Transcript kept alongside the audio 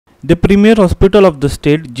The premier hospital of the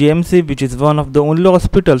state, GMC, which is one of the only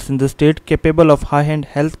hospitals in the state capable of high-end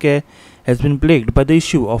healthcare, has been plagued by the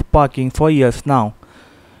issue of parking for years now.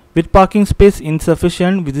 With parking space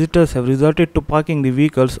insufficient, visitors have resorted to parking the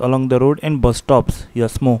vehicles along the road and bus stops.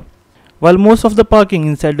 Yes, more. While most of the parking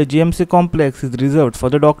inside the GMC complex is reserved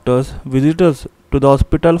for the doctors, visitors to the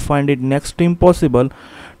hospital find it next to impossible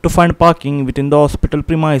to find parking within the hospital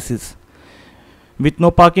premises. With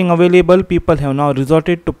no parking available, people have now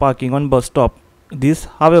resorted to parking on bus stop. This,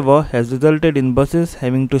 however, has resulted in buses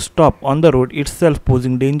having to stop on the road itself,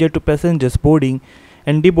 posing danger to passengers boarding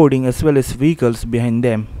and deboarding as well as vehicles behind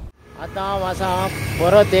them. आता हांव आसा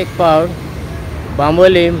परत एक फावट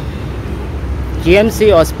Bambolim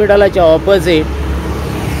GMC हॉस्पिटलाच्या opposite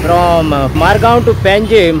from Margao to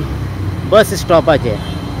Panjim बस स्टॉपाचेर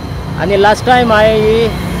आनी last time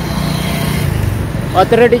हांवें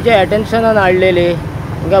ऑथॉरिटीच्या एटेन्शनान हाडलेली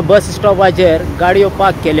हिंगा बस स्टॉपाचेर गाडयो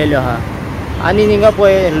पार्क केलेल्यो आहा आनी हिंगा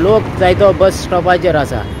पळय लोक जायतो बस स्टॉपाचेर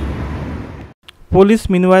आसा. Police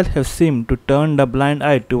meanwhile have seemed to turn a blind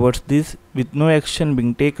eye towards this, with no action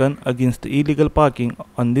being taken against the illegal parking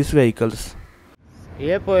on these vehicles.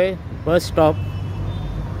 हे पळय bus stop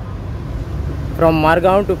from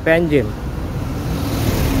Margao to Panjim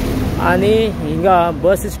आनी हिंगा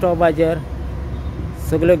बस स्टॉपाचेर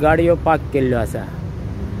सगळ्यो गाडयो पार्क केल्ल्यो आसा.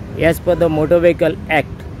 As per the motor vehicle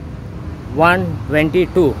act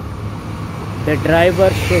 122 the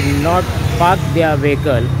driver should not park their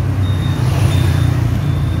vehicle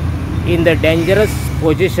in the dangerous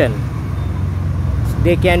position.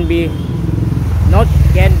 They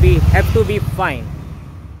have to be fined.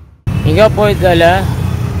 हिंगा पळयत जाल्यार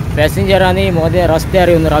पॅसेंजरांनी मदें रस्त्यार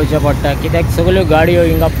येवन रावचें पडटा कित्याक सगळ्यो गाडयो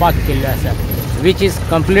हिंगा पार्क केल्ल्यो आसा which is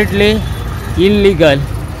completely illegal,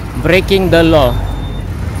 breaking the law.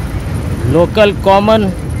 Local common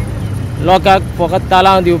लोकांक फकत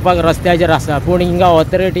तालांव दिवपाक रस्त्याचेर आसा पूण हिंगा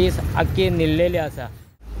ऑथॉरिटीज आख्खी निल्लेली आसा.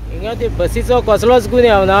 हिंगा ती बसीचो कसलोच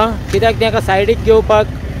गुन्यांव ना कित्याक तांकां सायडीक घेवपाक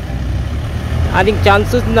आनीक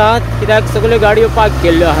चान्सूच ना कित्याक सगळ्यो गाडयो पार्क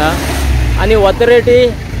केल्ल्यो आहा आनी ऑथॉरिटी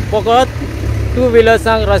फकत टू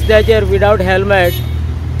व्हिलर्सांक रस्त्याचेर विदावट हेल्मेट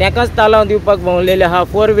तांकांच तालांव दिवपाक भोंवलेले आहा.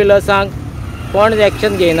 फोर व्हिलर्सांक कोण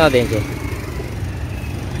एक्शन घेयना तेंचे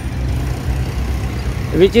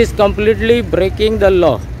which is completely breaking the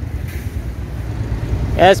law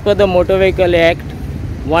as per the Motor Vehicle Act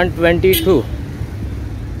 122.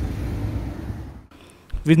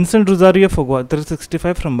 Vincent Rosario for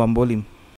 365 from Bambolim.